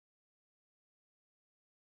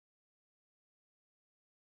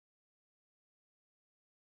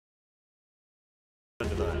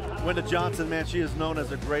Wenda Johnson, man, she is known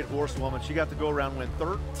as a great horsewoman. She got to go around win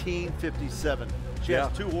 13.57. She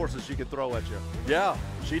has 2 horses she could throw at you. Yeah,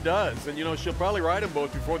 she does. And, you know, she'll probably ride them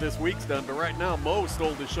both before this week's done. But right now, Mo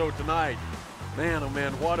stole the show tonight. Man, oh,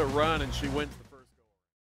 man, what a run. And she wins the first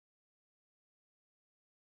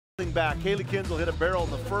go. Back, Haley Kinsel hit a barrel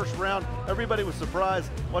in the first round. Everybody was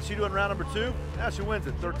surprised. What's she doing round number 2? Now she wins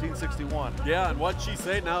it, 13.61. Yeah, and what she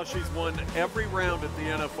say now, she's won every round at the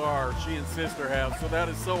NFR, she and sister have. So that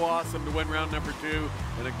is so awesome to win round number 2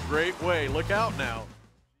 in a great way. Look out now.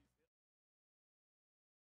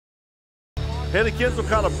 Haley Kinsel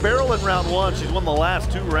caught a barrel in round 1. She's won the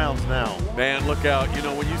last 2 rounds now. Man, look out. You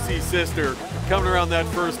know, when you see sister coming around that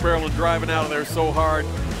first barrel and driving out of there so hard,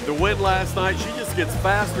 the win last night, she just gets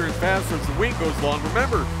faster and faster as the week goes along.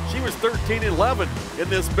 Remember, she was 13-11 in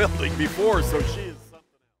this building before, so she is something else.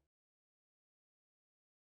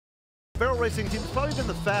 Barrel racing team's probably been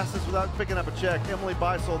the fastest without picking up a check. Emily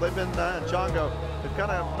Beisel, they've been and Chongo, they've kind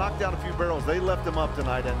of knocked down a few barrels. They left them up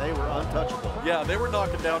tonight, and they were untouchable. Yeah, they were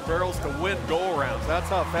knocking down barrels to win goal rounds. That's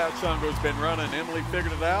how fast Chongo's been running. Emily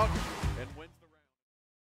figured it out and wins the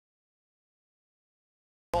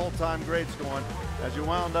round. All-time greats going as you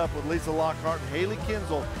wound up with Lisa Lockhart and Haley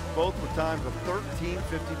Kinsel, both with times of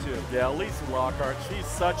 13.52. Yeah, Lisa Lockhart, she's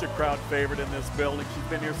such a crowd favorite in this building. She's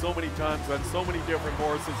been here so many times on so many different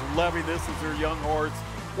horses. And Levy, this is her young horse.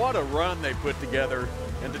 What a run they put together.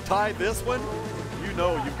 And to tie this one, you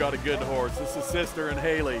know you've got a good horse. This is sister and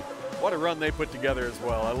Haley. What a run they put together as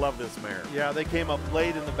well. I love this mare. Yeah, they came up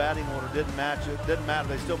late in the batting order. Didn't match it. Didn't matter.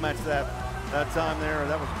 They still matched that time there.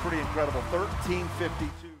 That was pretty incredible. 13.52.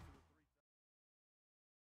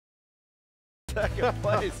 Second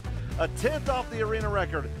place, a 10th off the arena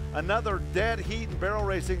record. Another dead heat in barrel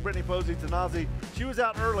racing. Brittany Posey Tanazi, she was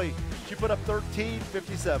out early. She put up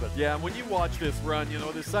 13.57. Yeah, and when you watch this run, you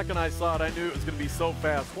know, the second I saw it, I knew it was going to be so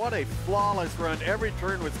fast. What a flawless run. Every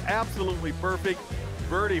turn was absolutely perfect.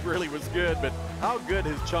 Birdie really was good, but how good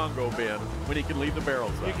has Chongo been when he can leave the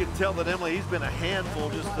barrels up? You can tell that Emily, he's been a handful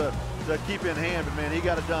just to keep in hand, but man, he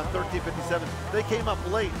got it done, 13.57. They came up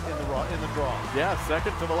late in the draw. Yeah,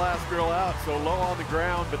 second to the last girl out, so low on the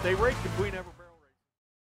ground, but they raked the Queen Ever barrel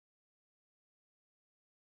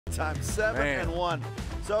race. Time 7-1.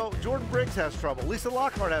 So Jordan Briggs has trouble. Lisa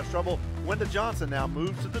Lockhart has trouble. Wenda Johnson now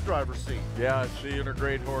moves to the driver's seat. Yeah, she and her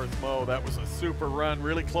great horse Mo. That was a super run,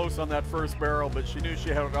 really close on that first barrel, but she knew she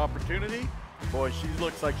had an opportunity. Boy, she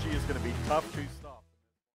looks like she is going to be tough to stop.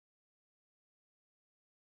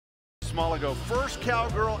 Smalago, first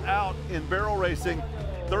cowgirl out in barrel racing.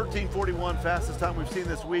 13.41, fastest time we've seen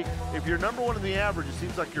this week. If you're number 1 in the average, it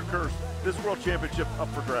seems like you're cursed. This World Championship up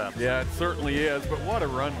for grabs. Yeah, it certainly is, but what a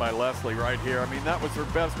run by Leslie right here. I mean, that was her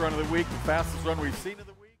best run of the week, the fastest run we've seen of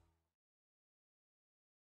the week.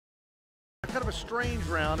 Kind of a strange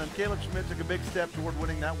round, and Caleb Schmidt took a big step toward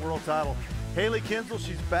winning that world title. Haley Kinsel,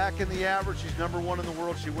 she's back in the average. She's number 1 in the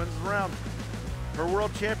world. She wins the round. Her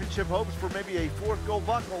World Championship hopes for maybe a 4th gold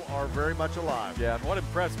buckle are very much alive. Yeah, and what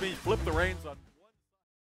impressed me, flipped the reins on.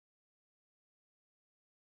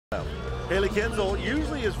 Haley Kinsel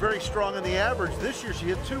usually is very strong in the average. This year she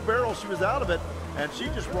hit 2 barrels, she was out of it, and she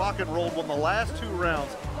just rock and rolled, won the last 2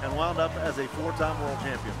 rounds, and wound up as a 4-time world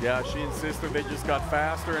champion. Yeah, she insisted. They just got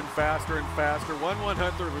faster and faster and faster.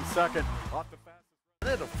 1/100 was second off the fastest. They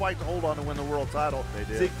had to fight to hold on to win the world title. They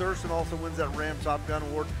did. Zeke Thurston also wins that Ram Top Gun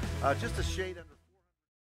Award. Just a shade under.